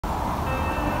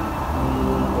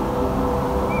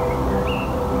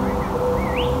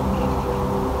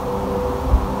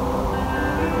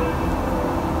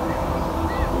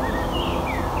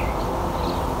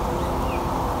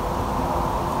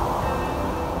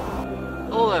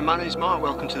Hello there, my name's Mark,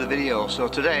 welcome to the video. So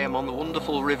today I'm on the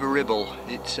wonderful River Ribble.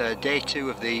 It's day 2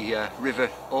 of the river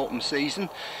autumn season,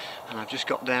 and I've just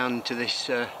got down to this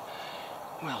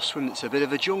swim that's a bit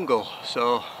of a jungle.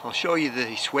 So I'll show you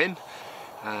the swim,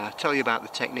 tell you about the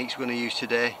techniques we're going to use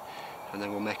today, and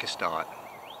then we'll make a start.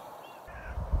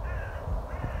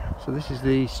 So this is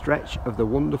the stretch of the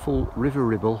wonderful River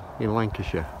Ribble in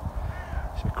Lancashire.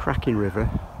 It's a cracking river.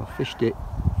 I've fished it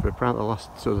for about the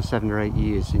last sort of 7 or 8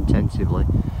 years intensively,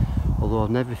 although I've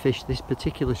never fished this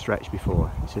particular stretch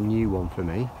before. It's a new one for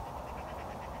me.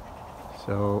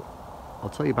 So I'll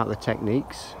tell you about the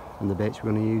techniques and the baits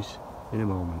we're going to use in a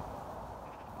moment.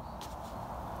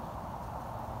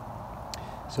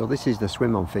 So this is the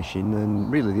swim I'm fishing,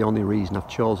 and really the only reason I've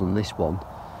chosen this one,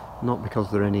 not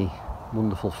because there are any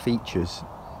wonderful features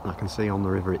I can see on the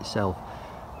river itself,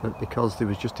 but because there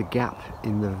was just a gap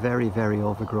in the very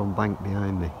overgrown bank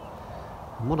behind me.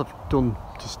 And what I've done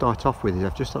to start off with is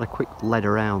I've just had a quick lead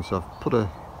around. So I've put a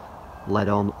lead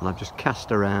on and I've just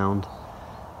cast around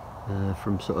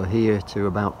from sort of here to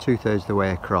about 2/3 the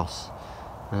way across,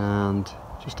 and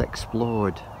just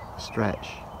explored the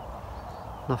stretch.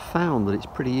 And I've found that it's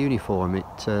pretty uniform.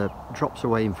 It drops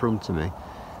away in front of me,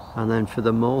 and then for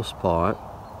the most part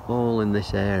all in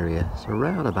this area, so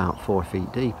around about 4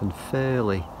 feet deep, and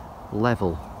fairly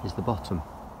level is the bottom.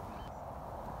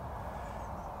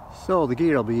 So the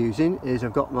gear I'll be using is,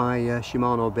 I've got my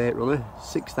Shimano bait runner,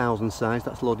 6000 size,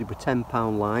 that's loaded with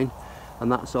 10-pound line,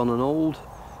 and that's on an old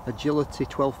Agility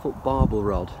 12-foot barbel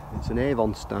rod. It's an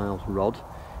Avon style rod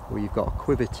where you've got a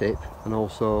quiver tip and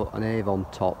also an Avon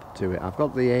top to it. I've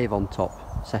got the Avon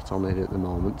top set on it at the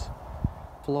moment.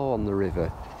 Flow on the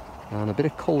river, and a bit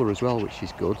of colour as well, which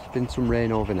is good. There's been some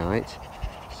rain overnight,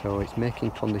 so it's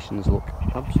making conditions look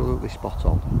absolutely spot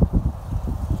on.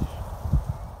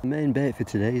 The main bait for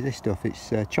today is this stuff.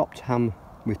 It's chopped ham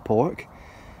with pork,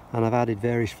 and I've added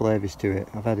various flavours to it.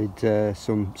 I've added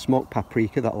some smoked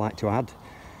paprika that I like to add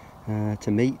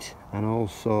to meat, and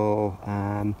also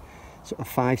sort of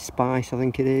 5 spice I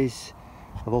think it is.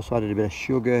 I've also added a bit of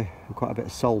sugar and quite a bit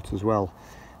of salt as well,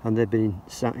 and they've been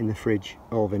sat in the fridge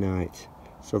overnight.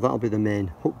 So that'll be the main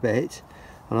hook bait,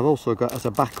 and I've also got as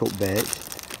a backup bait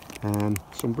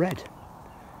some bread.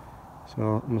 So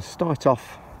I'm going to start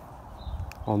off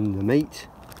on the meat,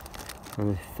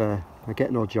 and if I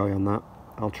get no joy on that,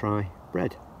 I'll try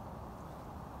bread.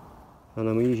 And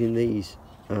I'm using these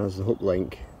as the hook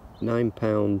link,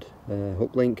 9-pound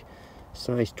hook link,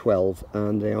 size 12,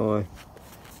 and they are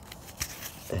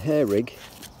a hair rig,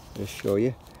 I'll show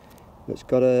you, that's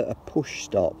got a push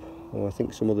stop, or I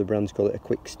think some other brands call it a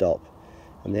quick stop,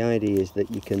 and the idea is that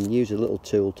you can use a little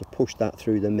tool to push that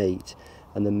through the meat,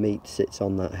 and the meat sits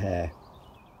on that hair.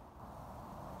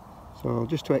 So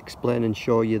just to explain and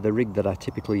show you the rig that I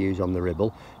typically use on the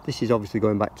Ribble, this is obviously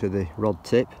going back to the rod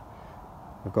tip.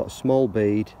 I've got a small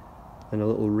bead and a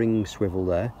little ring swivel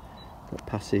there that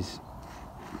passes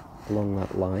along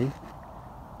that line,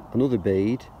 another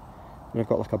bead, and I've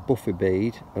got like a buffer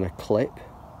bead and a clip,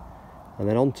 and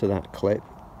then onto that clip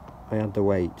I add the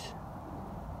weight.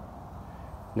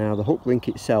 Now the hook link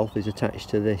itself is attached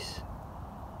to this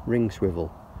ring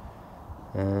swivel,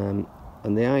 and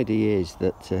the idea is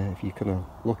that if you kind of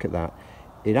look at that,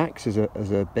 it acts as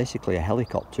basically a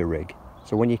helicopter rig.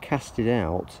 So when you cast it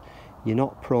out, you're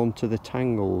not prone to the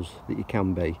tangles that you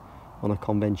can be on a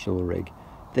conventional rig.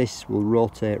 This will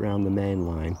rotate around the main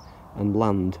line and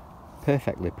land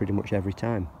perfectly pretty much every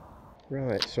time.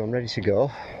 Right, so I'm ready to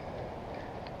go.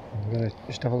 I'm going to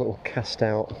just have a little cast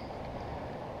out,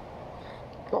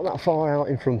 not that far out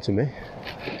in front of me.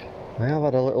 I have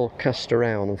had a little cast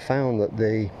around and found that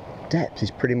the depth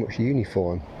is pretty much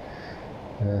uniform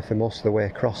for most of the way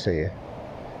across here.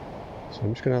 So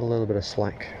I'm just going to add a little bit of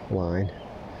slack line,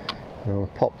 and I'll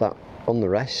pop that on the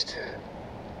rest,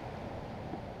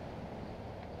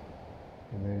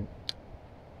 and then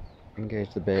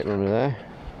engage the bait runner there,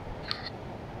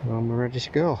 and we're ready to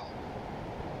go.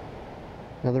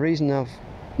 Now the reason I've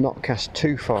not cast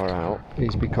too far out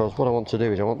is because what I want to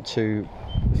do is I want to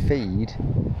feed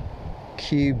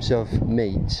cubes of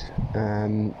meat.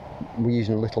 We're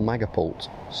using a little Magapult,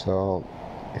 so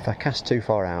if I cast too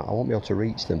far out I won't be able to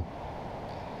reach them.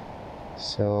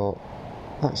 So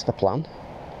that's the plan.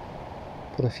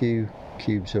 Put a few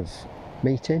cubes of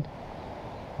meat in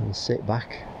and sit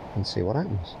back and see what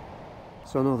happens.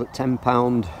 So I know that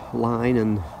 10-pound line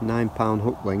and 9-pound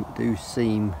hook link do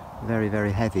seem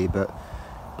very heavy, but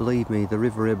believe me, the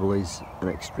River Ribble is an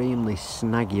extremely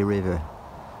snaggy river.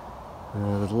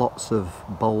 There's lots of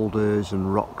boulders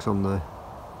and rocks on the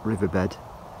riverbed,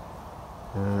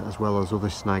 as well as other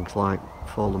snags like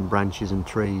fallen branches and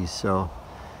trees, so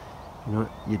You know,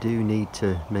 you do need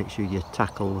to make sure your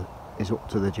tackle is up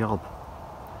to the job.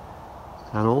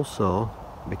 And also,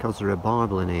 because there are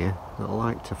barbel in here that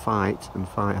like to fight and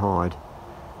fight hard,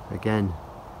 again,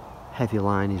 heavy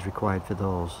line is required for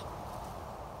those.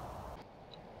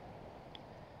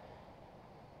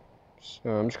 So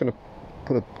I'm just going to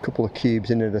put a couple of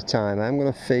cubes in at a time. I'm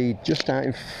going to feed just out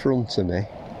in front of me,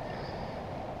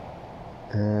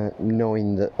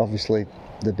 knowing that obviously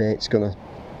the bait's going to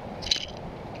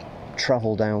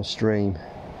travel downstream.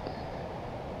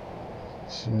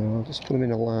 So I'll just put them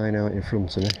in a line out in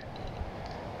front of me.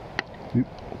 Oop,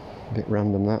 a bit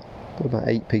random that. Put about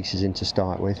 8 pieces in to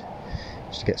start with,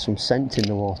 just to get some scent in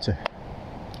the water.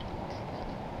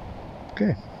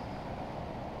 Okay.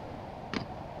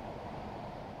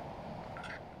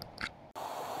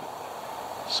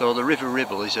 So the River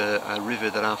Ribble is a river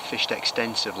that I've fished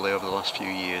extensively over the last few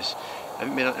years. I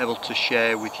haven't been able to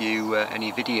share with you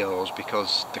any videos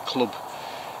because the club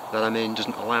that I'm in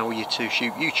doesn't allow you to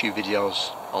shoot YouTube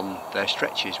videos on their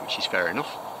stretches, which is fair enough.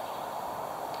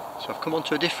 So I've come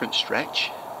onto a different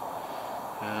stretch.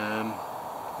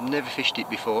 Never fished it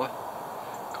before,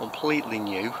 completely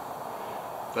new,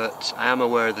 but I am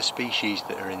aware of the species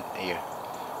that are in here.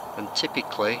 And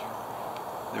typically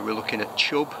we're looking at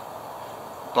chub,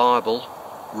 barbel,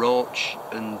 roach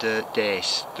and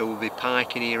dace. There will be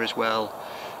pike in here as well,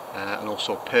 and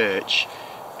also perch,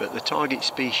 but the target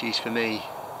species for me,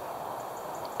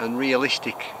 and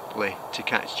realistically to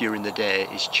catch during the day,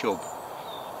 is chub.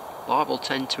 Barbel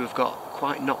tend to have got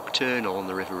quite nocturnal on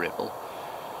the River Ribble,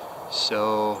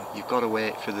 so you've got to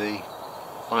wait for the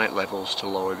light levels to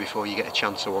lower before you get a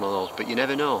chance of one of those, but you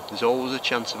never know, there's always a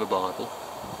chance of a barbel.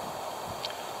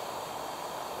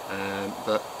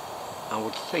 But I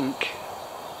would think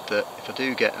that if I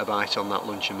do get a bite on that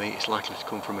luncheon meat, it's likely to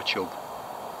come from a chub.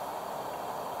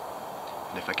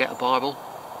 And if I get a barbel,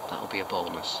 that'll be a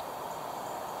bonus.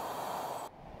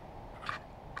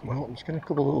 Well, I'm just going to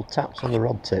couple little taps on the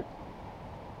rod tip.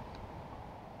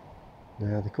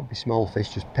 Now, there could be small fish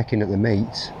just pecking at the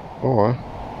meat, or it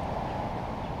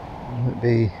might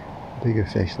be bigger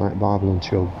fish like barbel and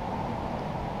chub.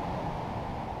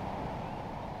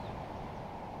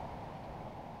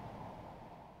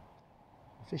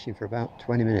 Fishing for about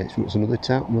 20 minutes. It's another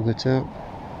tap, another tap,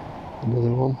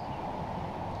 another one,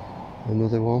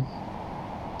 another one,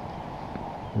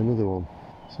 another one.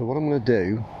 So what I'm going to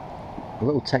do, a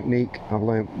little technique I've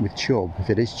learnt with chub, if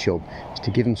it is chub, is to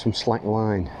give them some slack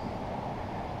line.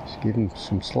 Just give them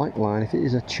some slack line. If it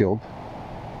is a chub,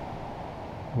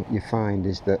 what you find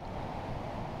is that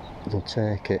they'll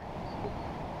take it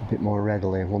a bit more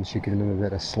readily once you're giving them a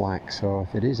bit of slack. So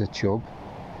if it is a chub,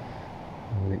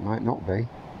 well, it might not be,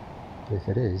 but if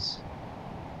it is,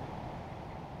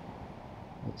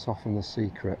 that's often the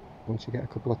secret. Once you get a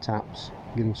couple of taps,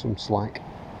 give them some slack,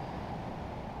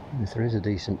 and if there is a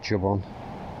decent chub on,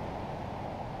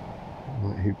 it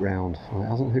might hook round. Well, it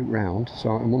hasn't hooked round, so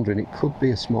I'm wondering, it could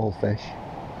be a small fish.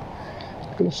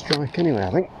 It's going to strike anyway,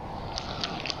 I think.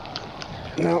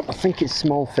 No, I think it's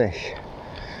small fish.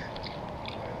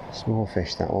 Small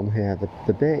fish, that one here.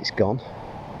 The bait's gone.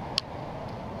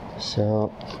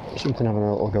 So, something having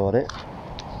a little go at it.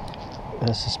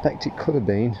 I suspect it could have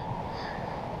been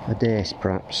a dace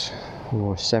perhaps,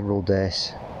 or several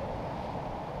dace.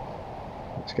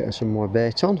 Let's get some more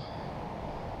bait on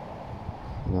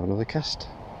and have another cast.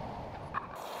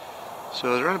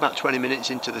 So around about 20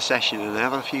 minutes into the session, and I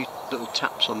have a few little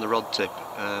taps on the rod tip.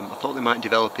 I thought they might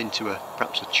develop into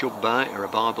perhaps a chub bite or a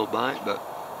barbel bite, but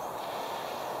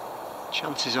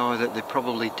chances are that they're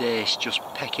probably dace just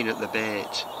pecking at the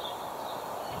bait.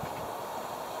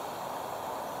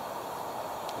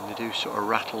 They do sort of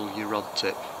rattle your rod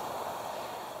tip.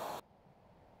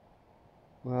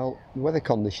 Well, the weather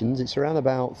conditions, it's around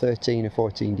about 13 or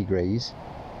 14 degrees.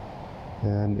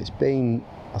 It's been,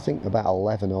 I think, about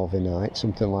 11 overnight,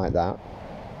 something like that.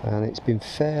 And it's been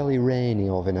fairly rainy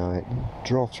overnight.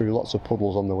 Drove through lots of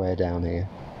puddles on the way down here.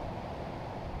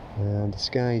 And the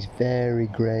sky is very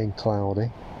grey and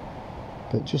cloudy.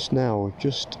 But just now we've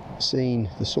just seen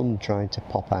the sun trying to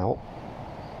pop out.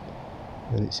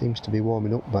 And it seems to be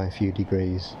warming up by a few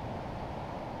degrees.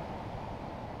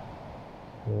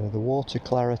 The water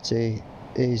clarity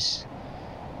is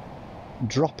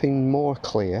dropping more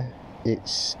clear. It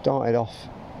started off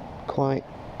quite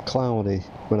cloudy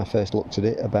when I first looked at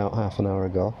it about half an hour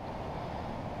ago,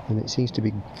 and it seems to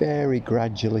be very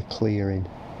gradually clearing.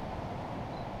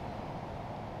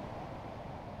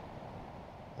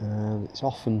 And it's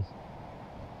often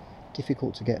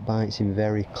difficult to get bites in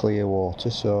very clear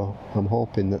water, so I'm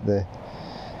hoping that the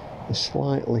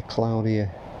slightly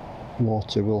cloudier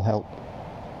water will help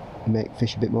make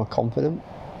fish a bit more confident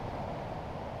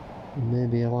and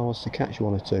maybe allow us to catch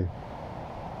one or two.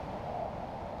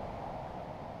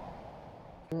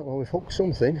 Right, well, we've hooked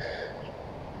something.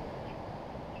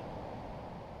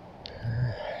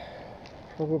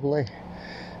 Probably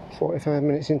 45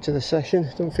 minutes into the session.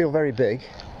 Doesn't feel very big.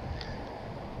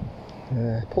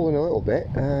 Pulling a little bit.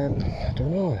 I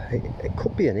don't know, it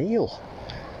could be an eel.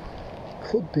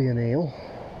 Could be an eel.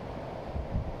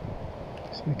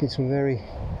 It's making some very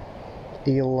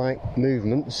eel-like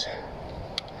movements.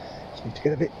 Just need to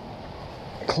get a bit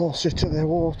closer to the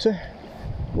water.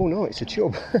 Oh no, it's a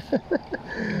chub.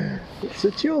 It's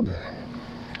a chub.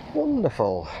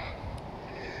 Wonderful.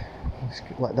 Let's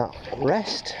let that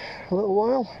rest a little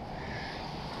while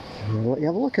and let you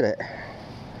have a look at it.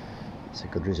 It's a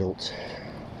good result.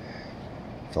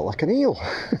 Felt like an eel.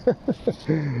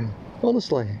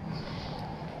 Honestly.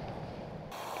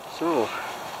 So,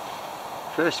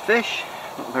 first fish,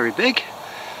 not very big,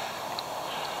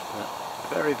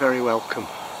 but very, very welcome.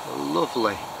 A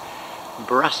lovely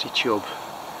brassy chub.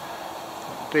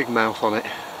 Big mouth on it.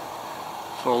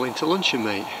 Falling to luncheon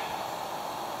meat.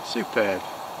 Superb.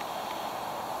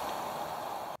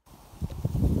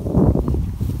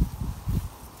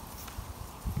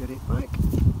 Get it back.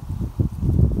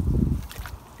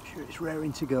 Make sure it's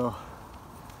raring to go.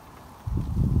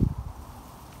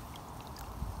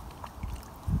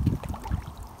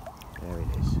 There it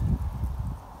is.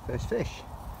 First fish.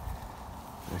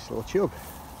 Nice little chub.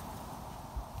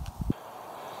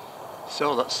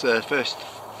 So that's the first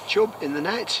chub in the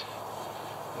net.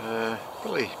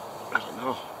 Probably, I don't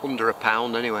know, under a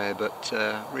pound anyway, but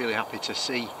really happy to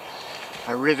see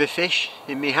a river fish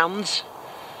in my hands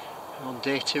on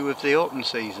day 2 of the open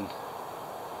season.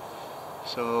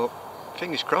 So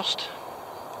fingers crossed,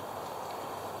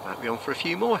 might be on for a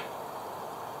few more.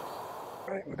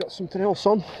 Right, we've got something else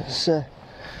on. It's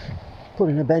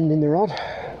putting a bend in the rod.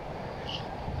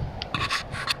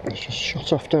 It's just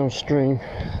shot off downstream.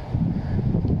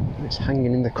 It's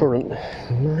hanging in the current.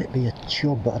 It might be a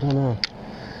chub, but I don't know.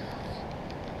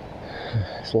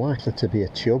 It's likely to be a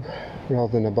chub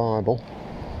rather than a barbel.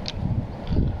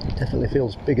 It definitely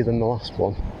feels bigger than the last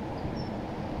one.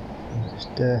 It's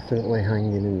definitely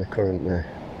hanging in the current there.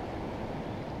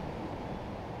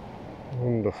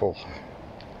 Wonderful.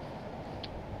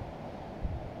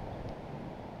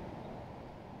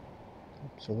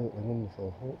 Absolutely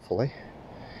wonderful. Hopefully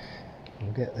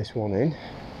we'll get this one in.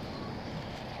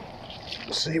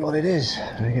 See what it is.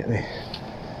 Let me get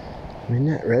my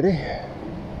net ready.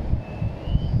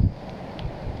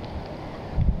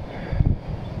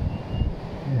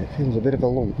 Yeah, it feels a bit of a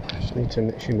lump. Just need to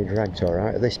make sure my drag's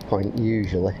alright. At this point,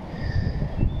 usually,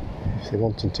 if they're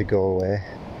wanting to go away,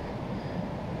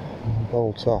 I'll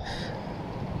bolt off.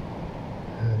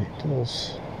 And it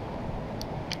does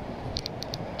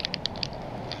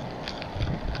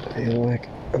feel like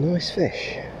a nice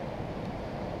fish.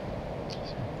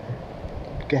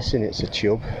 Guessing it's a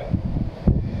chub.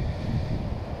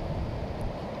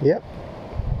 Yep.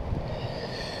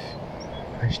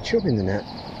 Nice chub in the net.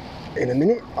 In a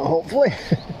minute, hopefully.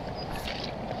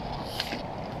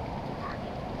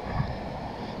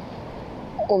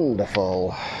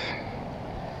 Wonderful.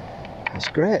 That's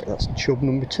great. That's chub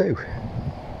number 2.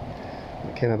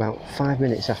 It came about 5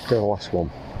 minutes after the last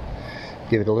one.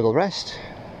 Give it a little rest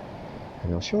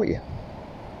and I'll show you.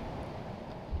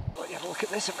 Let you have a look at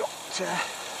this. I've got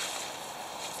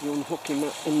the unhooking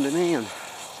mat under me, and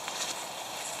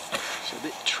it's a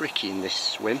bit tricky in this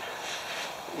swim.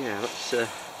 Yeah, that's a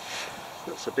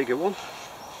bigger one.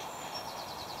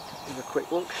 Have a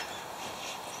quick look.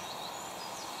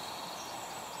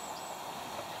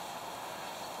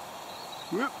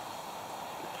 Whoop.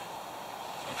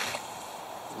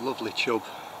 Lovely chub.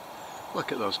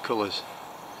 Look at those colours.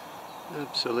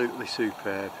 Absolutely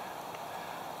superb.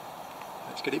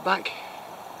 Let's get it back.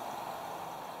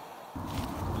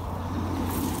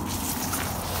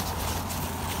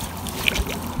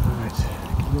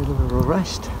 Give it a little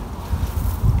rest.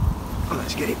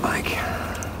 Let's get it back.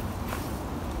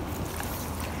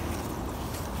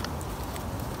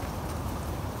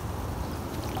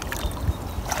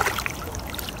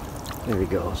 There he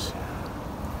goes.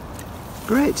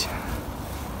 Great.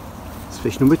 It's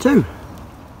fish number 2.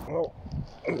 Well,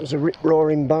 it was a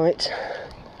rip-roaring bite.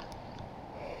 I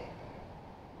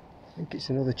think it's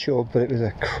another chub, but it was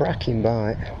a cracking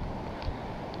bite.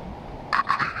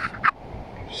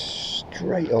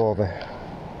 Straight over.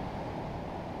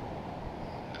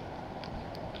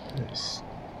 It's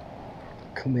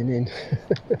coming in.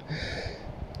 But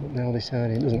now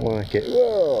deciding it doesn't like it.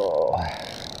 Whoa!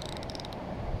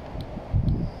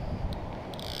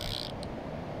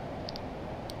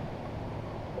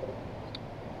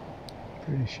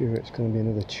 Pretty sure it's going to be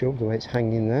another chub the way it's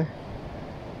hanging there.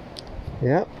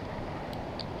 Yep.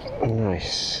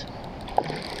 Nice.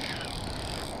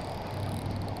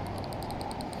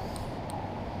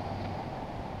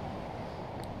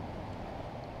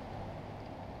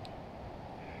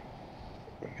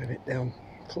 Get it down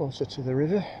closer to the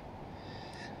river.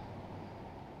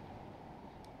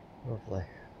 Lovely.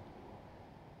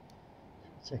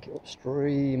 Take it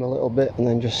upstream a little bit and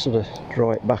then just sort of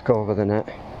draw it back over the net.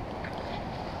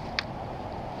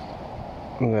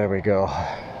 And there we go.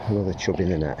 Another chub in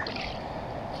the net.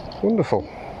 Wonderful.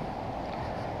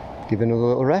 Give another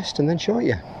little rest and then show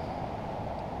you.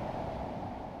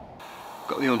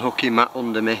 Got the unhooking mat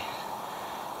under me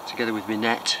together with my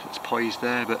net. It's poised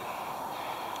there, but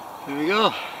there we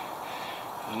go.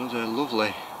 Another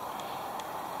lovely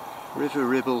River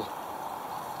Ribble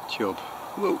chub.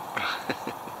 Whoa.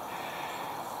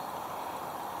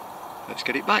 Let's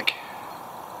get it back.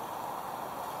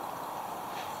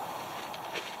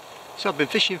 So I've been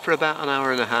fishing for about an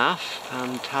hour and a half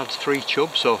and had 3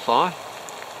 chubs so far.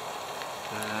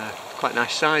 Quite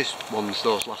nice sized ones,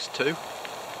 those last 2.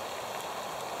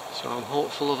 So I'm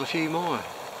hopeful of a few more.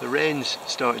 The rain's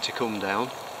started to come down.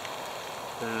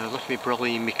 Left me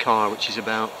brolly in my car, which is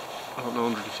about, I don't know,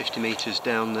 150 metres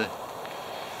down the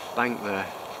bank there.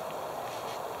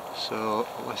 So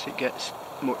unless it gets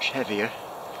much heavier,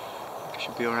 I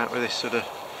should be alright with this sort of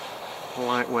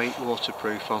lightweight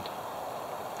waterproof on.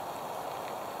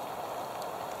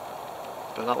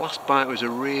 But that last bite was a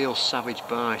real savage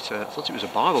bite. I thought it was a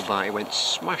barbel bite. It went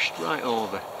smashed right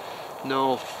over.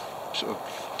 No sort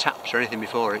of taps or anything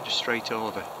before it, just straight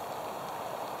over.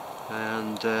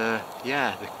 And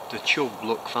yeah, the chub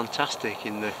looked fantastic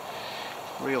in the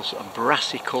real sort of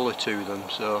brassy colour to them.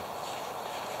 So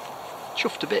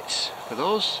chuffed to bits for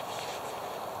those.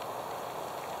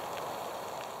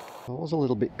 I was a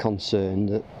little bit concerned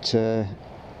that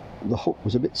the hook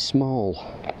was a bit small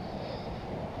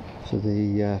for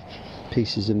the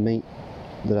pieces of meat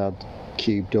that I'd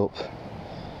cubed up,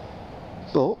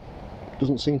 but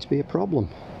doesn't seem to be a problem.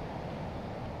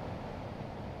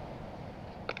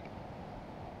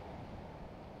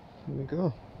 There we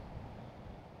go.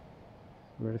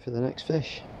 Ready for the next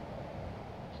fish.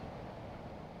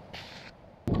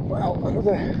 Well,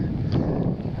 another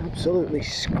absolutely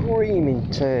screaming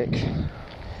take,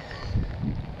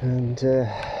 and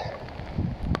the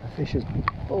fish has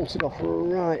bolted off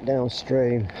right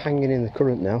downstream, hanging in the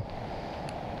current now,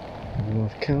 and I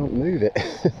can't move it.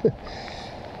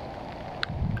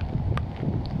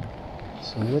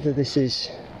 So whether this is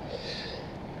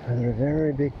either a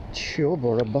very big chub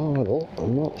or a barbel,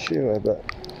 I'm not sure, but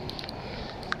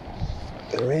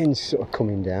the rain's sort of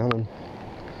coming down and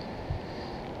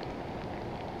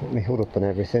got my hood up and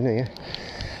everything here.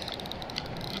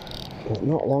 But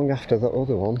not long after that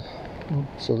other one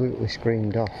absolutely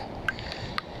screamed off.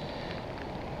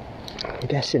 I'm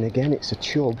guessing again it's a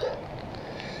chub.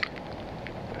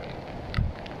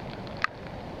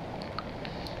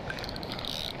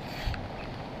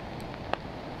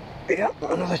 Yep,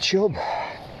 another chub.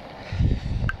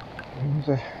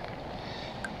 Another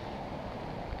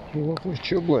lovely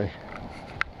chubly.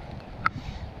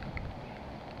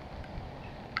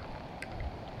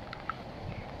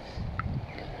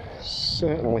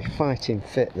 Certainly fighting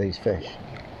fit, these fish.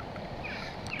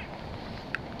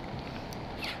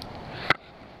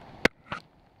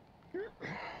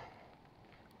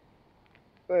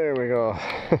 There we go.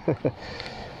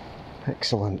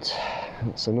 Excellent.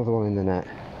 That's another one in the net.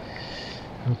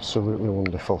 Absolutely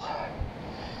wonderful.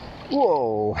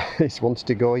 Whoa! This wanted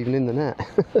to go even in the net.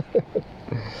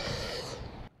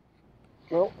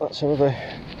 Well, that's another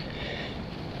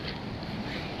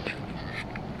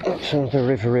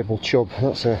River Ribble chub.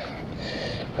 That's the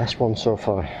best one so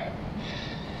far.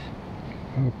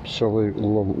 Absolute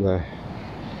lump there.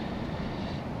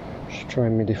 Just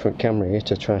trying my different camera here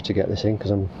to try to get this in,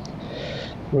 because I'm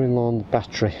running low on the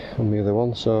battery on the other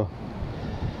one. So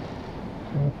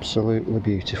absolutely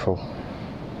beautiful.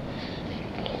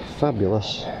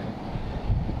 Fabulous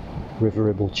River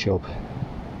Ribble chub.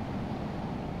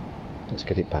 Let's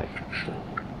get it back.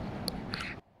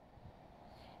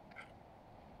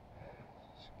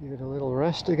 Give it a little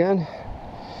rest again.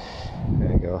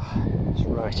 There you go. It's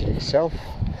righted itself.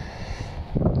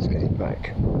 Let's get it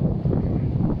back.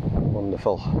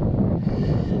 Wonderful.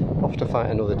 Off to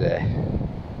fight another day.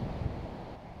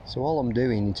 So all I'm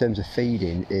doing in terms of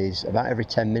feeding is about every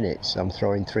 10 minutes I'm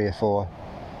throwing 3 or 4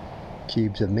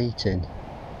 cubes of meat in,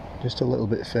 just a little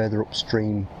bit further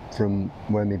upstream from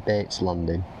where my bait's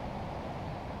landing.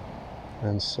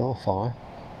 And so far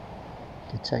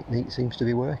the technique seems to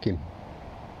be working.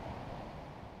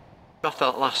 After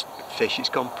that last fish, it's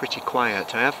gone pretty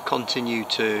quiet. I have continued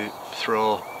to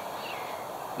throw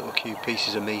little cube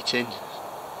pieces of meat in,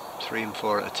 3 and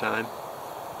 4 at a time,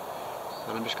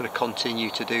 and I'm just going to continue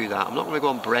to do that. I'm not going to go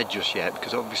on bread just yet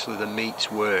because obviously the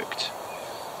meat's worked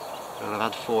and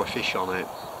I've had 4 fish on it,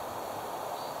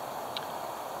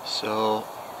 so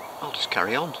I'll just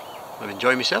carry on. I'm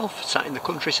enjoying myself, sat in the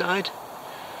countryside.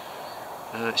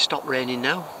 It's stopped raining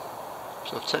now,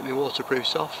 so I've taken my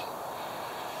waterproofs off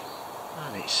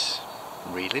and it's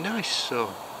really nice,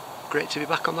 so great to be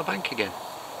back on the bank again.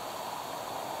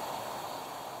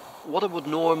 What I would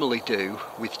normally do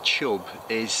with chub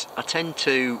is I tend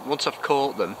to, once I've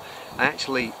caught them, I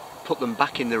actually put them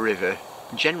back in the river.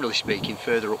 Generally speaking,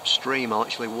 further upstream. I'll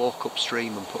actually walk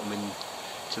upstream and put them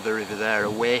into the river there,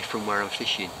 away from where I'm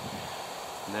fishing.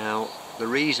 Now the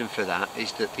reason for that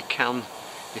is that they can,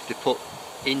 if they put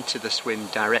into the swim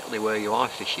directly where you are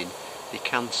fishing, they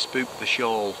can spook the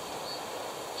shoal.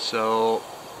 So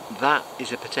that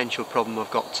is a potential problem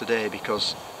I've got today,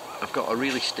 because I've got a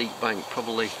really steep bank,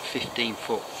 probably 15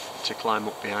 foot to climb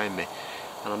up behind me,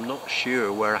 and I'm not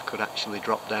sure where I could actually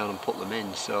drop down and put them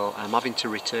in, so I'm having to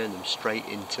return them straight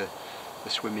into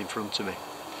the swim in front of me.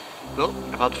 But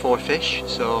I've had 4 fish,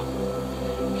 so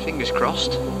fingers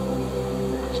crossed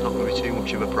it's not going to be too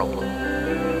much of a problem.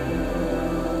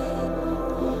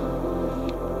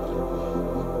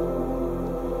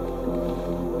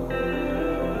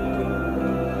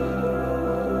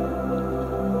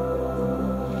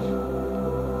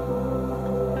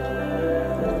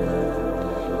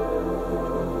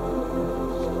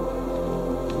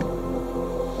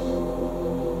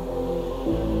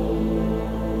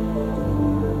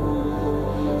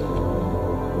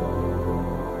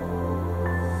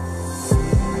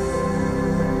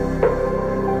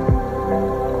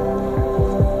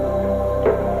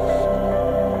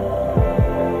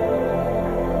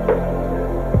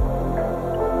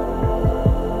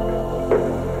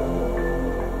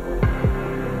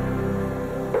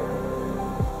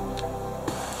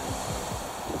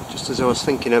 As I was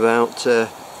thinking about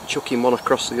chucking one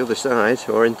across the other side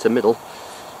or into the middle,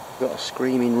 I've got a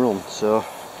screaming run, so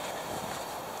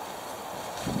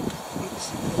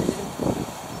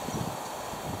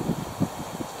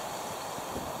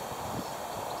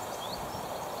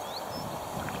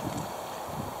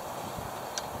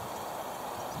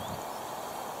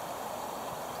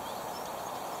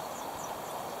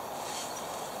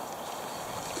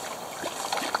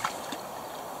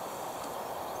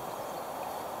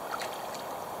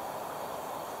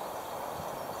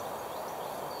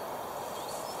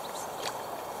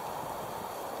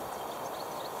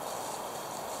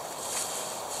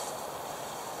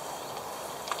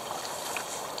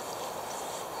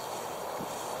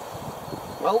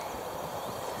well,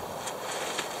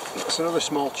 that's another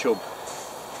small chub.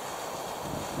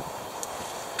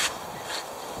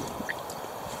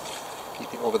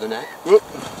 Keep it over the net. Whoop.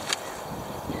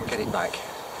 Get it back.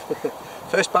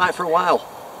 First bite for a while.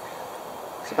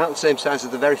 It's about the same size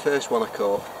as the very first one I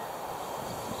caught.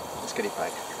 Let's get it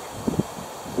back.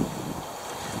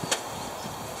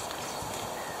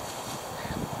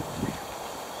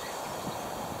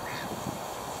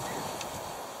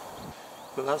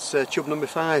 Well, that's chub number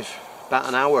 5. About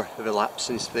an hour have elapsed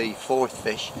since the 4th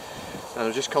fish, and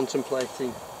I'm just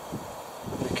contemplating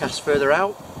the cast further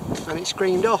out, and it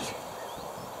screamed off.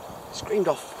 It screamed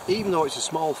off even though it's a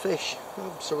small fish.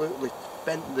 Absolutely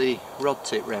bent the rod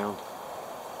tip round.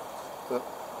 But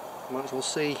I might as well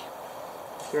see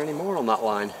if there are any more on that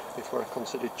line before I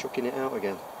considered chucking it out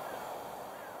again.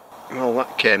 Well,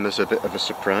 that came as a bit of a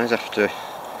surprise after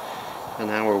an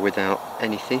hour without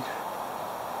anything.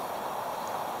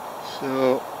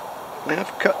 So I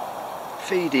have cut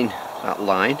feeding that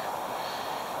line,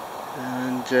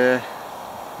 and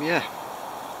yeah,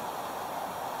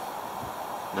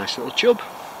 nice little chub.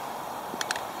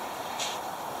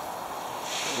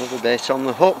 Another bait on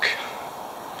the hook.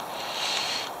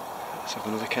 Let's have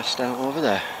another cast out over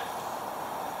there.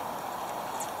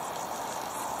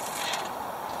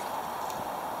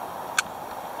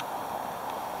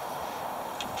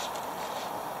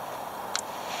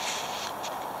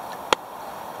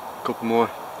 Couple more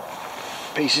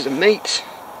pieces of meat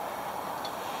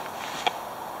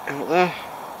out there.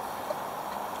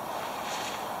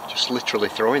 Just literally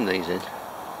throwing these in.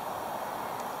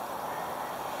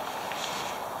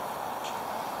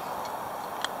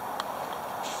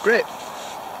 Great.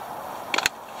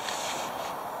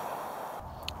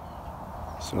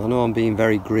 So I know I'm being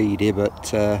very greedy,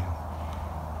 but I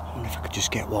wonder if I could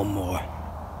just get one more.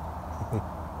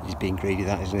 He's being greedy,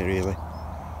 that, isn't it, really?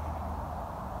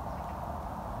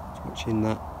 Watching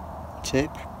that tip,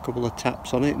 a couple of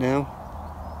taps on it now.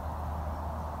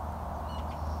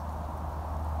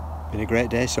 Been a great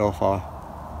day so far.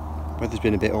 Weather's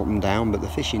been a bit up and down, but the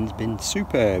fishing's been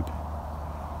superb.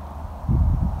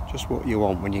 Just what you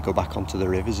want when you go back onto the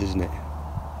rivers, isn't it?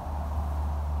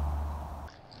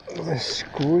 Another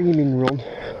screaming run.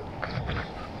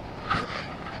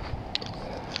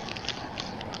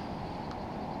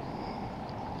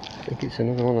 I think it's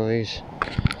another one of these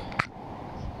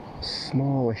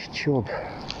smallish chub.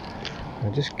 I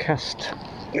just cast,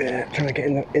 trying to get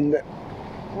in the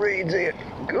reeds here.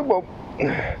 Come on.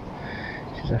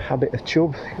 Which is a habit of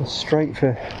chub. Go straight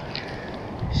for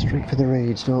the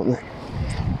reeds, don't they?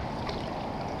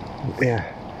 Yeah,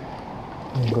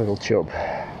 little chub.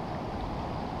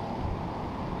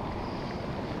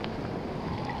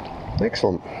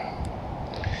 Excellent.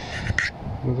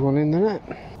 Another one in the net.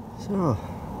 So,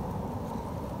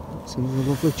 that's another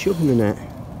lovely chub in the net.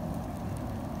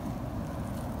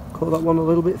 Caught that one a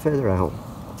little bit further out.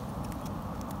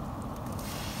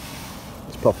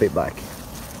 Let's pop it back.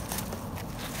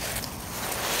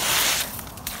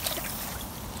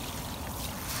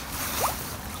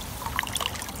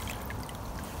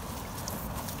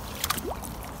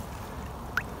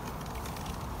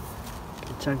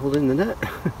 Get tangled in the net.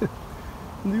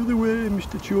 And the other way,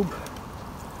 Mr. Chub.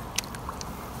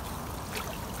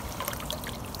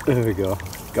 There we go,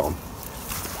 gone.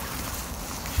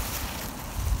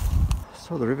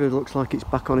 So the river looks like it's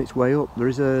back on its way up. There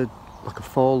is like a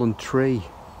fallen tree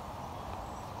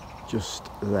just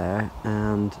there,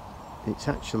 and it's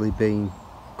actually been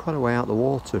quite a way out of the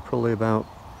water, probably about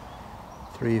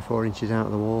 3 or 4 inches out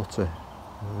of the water.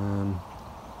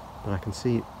 But I can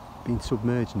see it being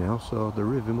submerged now, so the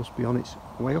river must be on its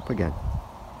way up again.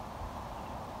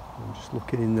 I'm just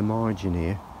looking in the margin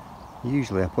here.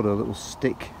 Usually I put a little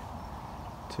stick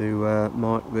to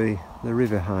mark the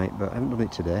river height, but I haven't done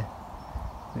it today.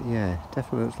 But yeah,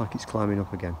 definitely looks like it's climbing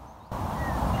up again.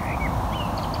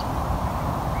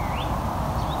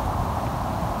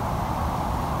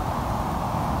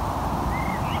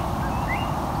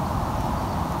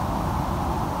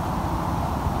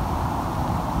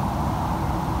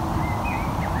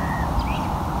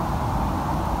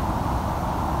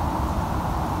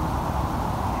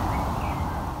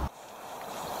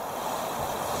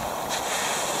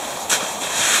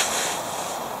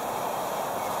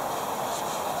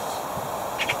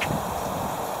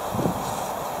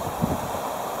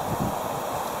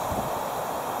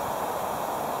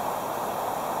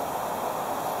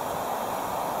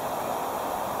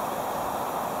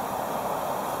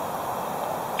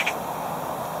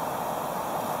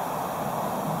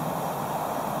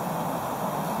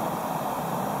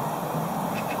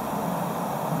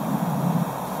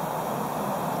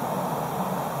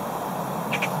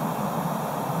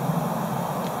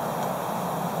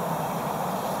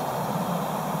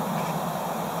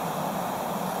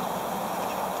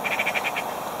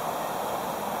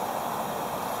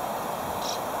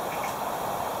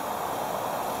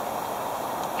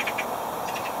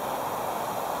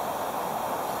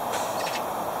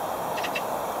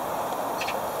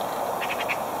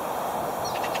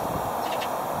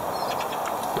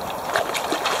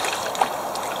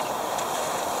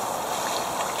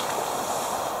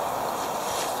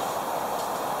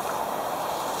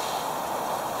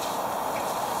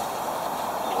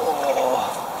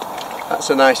 That's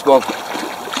a nice one.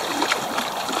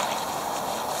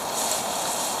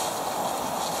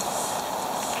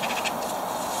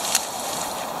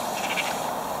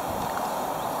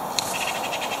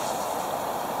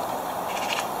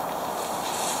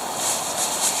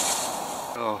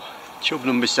 Oh, chub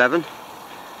number 7.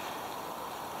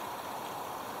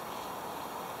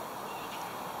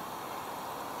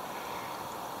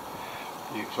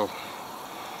 Beautiful.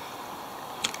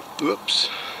 Whoops.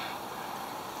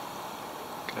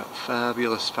 Look at that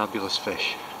fabulous, fabulous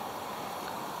fish.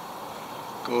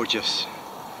 Gorgeous.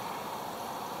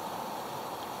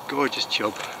 Gorgeous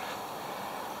chub.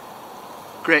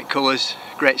 Great colours,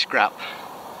 great scrap.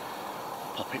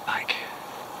 Pop it back.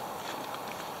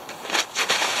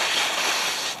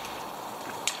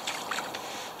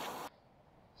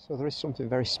 So there is something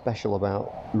very special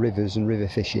about rivers and river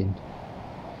fishing.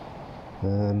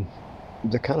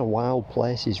 They're kind of wild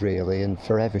places really, and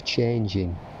forever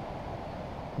changing.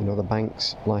 You know, the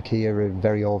banks like here are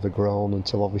very overgrown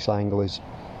until obviously anglers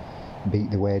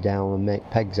beat their way down and make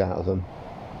pegs out of them.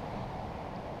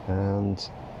 And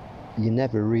you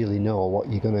never really know what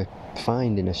you're going to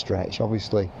find in a stretch.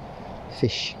 Obviously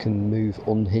fish can move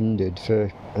unhindered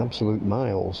for absolute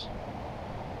miles.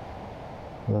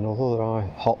 And although there are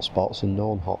hot spots and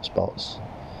known hot spots,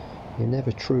 You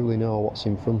never truly know what's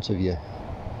in front of you.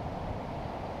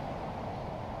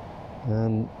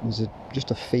 And there's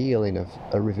just a feeling of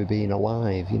a river being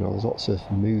alive, you know, there's lots of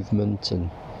movement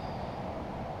and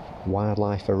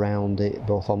wildlife around it,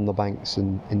 both on the banks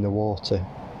and in the water,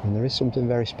 and there is something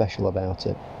very special about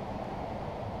it.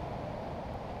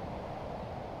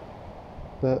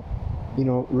 But, you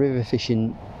know, river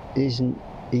fishing isn't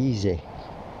easy.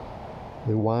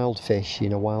 They're wild fish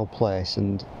in a wild place,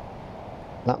 and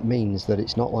that means that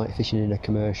it's not like fishing in a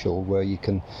commercial where you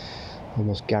can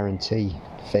almost guarantee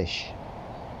fish.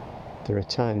 There are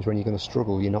times when you're going to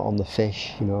struggle, you're not on the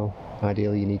fish, you know,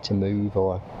 ideally you need to move,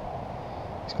 or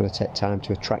it's going to take time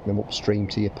to attract them upstream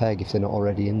to your peg if they're not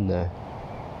already in there.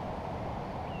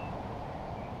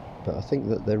 But I think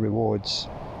that the rewards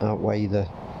outweigh the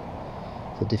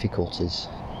difficulties.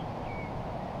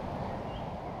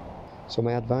 So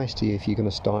my advice to you, if you're going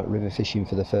to start river fishing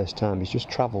for the first time, is just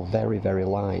travel very, very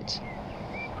light.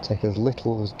 Take as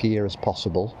little gear as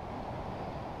possible.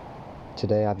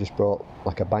 Today I've just brought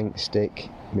like a bank stick,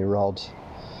 my rod,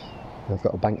 I've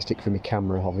got a bank stick for my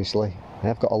camera obviously. I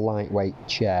have got a lightweight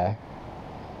chair,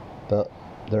 but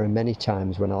there are many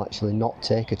times when I'll actually not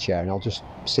take a chair and I'll just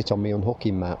sit on my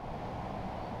unhooking mat.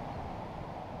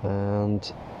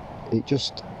 And it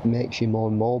just makes you more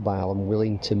mobile and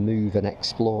willing to move and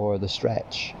explore the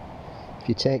stretch. If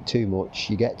you take too much,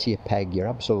 you get to your peg, you're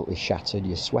absolutely shattered,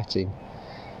 you're sweating,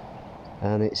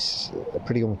 and it's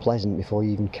pretty unpleasant before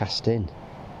you even cast in.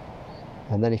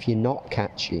 And then if you're not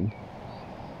catching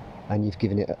and you've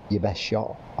given it your best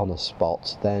shot on a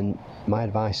spot, then my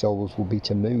advice always will be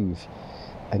to move,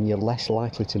 and you're less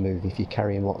likely to move if you're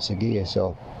carrying lots of gear.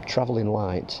 So travelling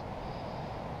light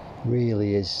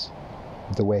really is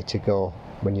the way to go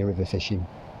when you're river fishing.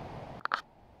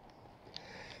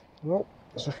 Well,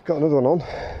 so I've got another one on.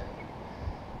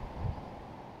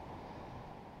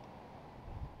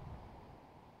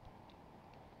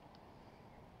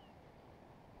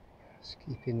 Just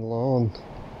keeping low and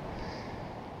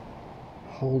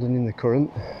holding in the current.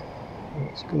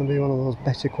 It's going to be one of those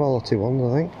better quality ones,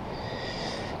 I think.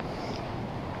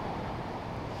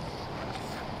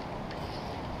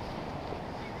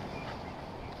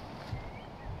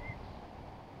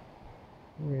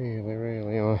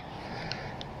 Really are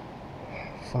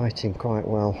fighting quite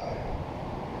well.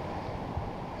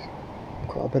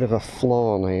 Quite a bit of a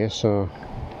flaw on here, so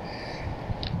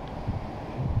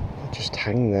they just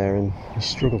hang there and you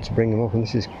struggle to bring them up, and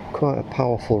this is quite a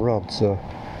powerful rod, so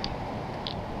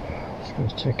just going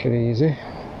to take it easy.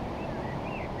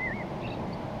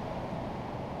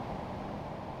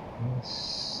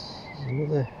 This is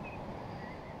another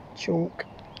chunk.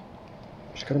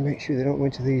 Just got to make sure they don't go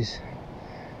into these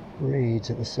reeds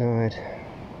at the side.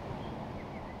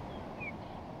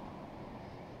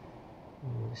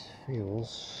 Oh, this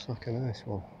feels like a nice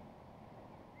one.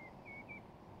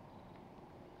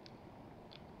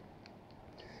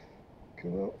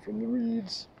 Come out from the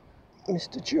reeds,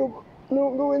 Mr. Chub.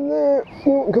 Don't go in there.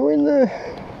 Don't go in there.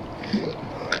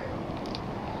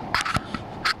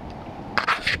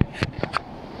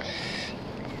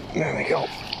 There we go.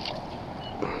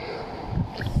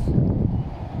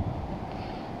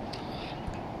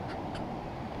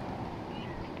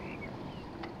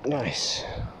 Nice.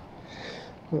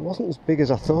 Well, it wasn't as big as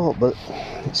I thought, but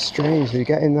it's strange that you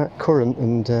get in that current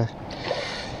and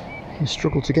you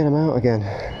struggle to get them out again.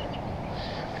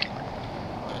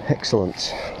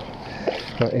 Excellent.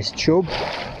 That is chub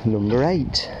number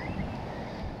 8.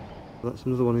 That's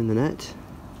another one in the net.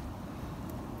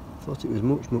 I thought it was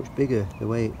much bigger the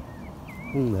way it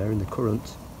hung there in the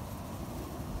current.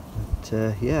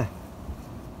 But yeah,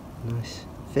 nice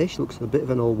fish. Looks a bit of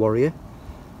an old warrior.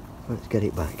 Let's get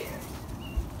it back.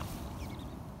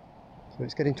 So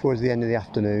it's getting towards the end of the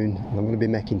afternoon and I'm going to be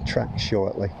making tracks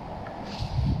shortly.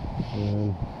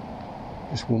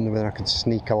 Just wonder whether I could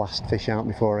sneak a last fish out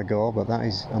before I go, but that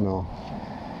is, I know,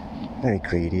 very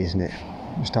greedy, isn't it?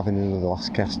 Just having another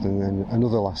last cast and then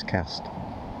another last cast.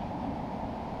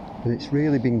 But it's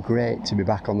really been great to be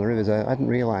back on the rivers. I hadn't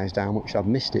realised how much I've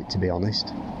missed it, to be honest.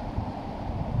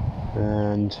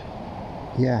 And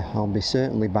yeah, I'll be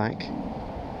certainly back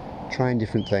trying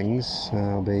different things.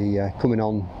 I'll be coming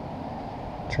on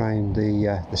trying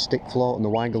the stick float and the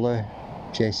waggler,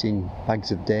 chasing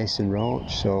bags of dace and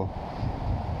roach, so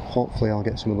hopefully I'll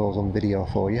get some of those on video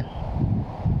for you.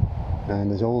 And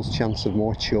there's always a chance of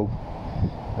more chub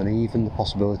and even the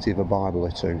possibility of a barbel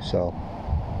or two, so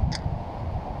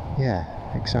yeah,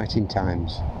 exciting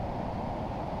times.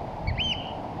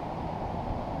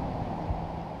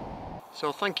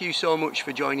 So thank you so much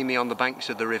for joining me on the banks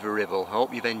of the River Ribble. I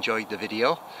hope you've enjoyed the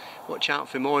video. Watch out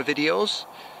for more videos,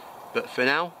 but for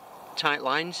now, tight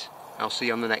lines. I'll see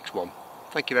you on the next one.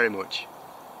 Thank you very much.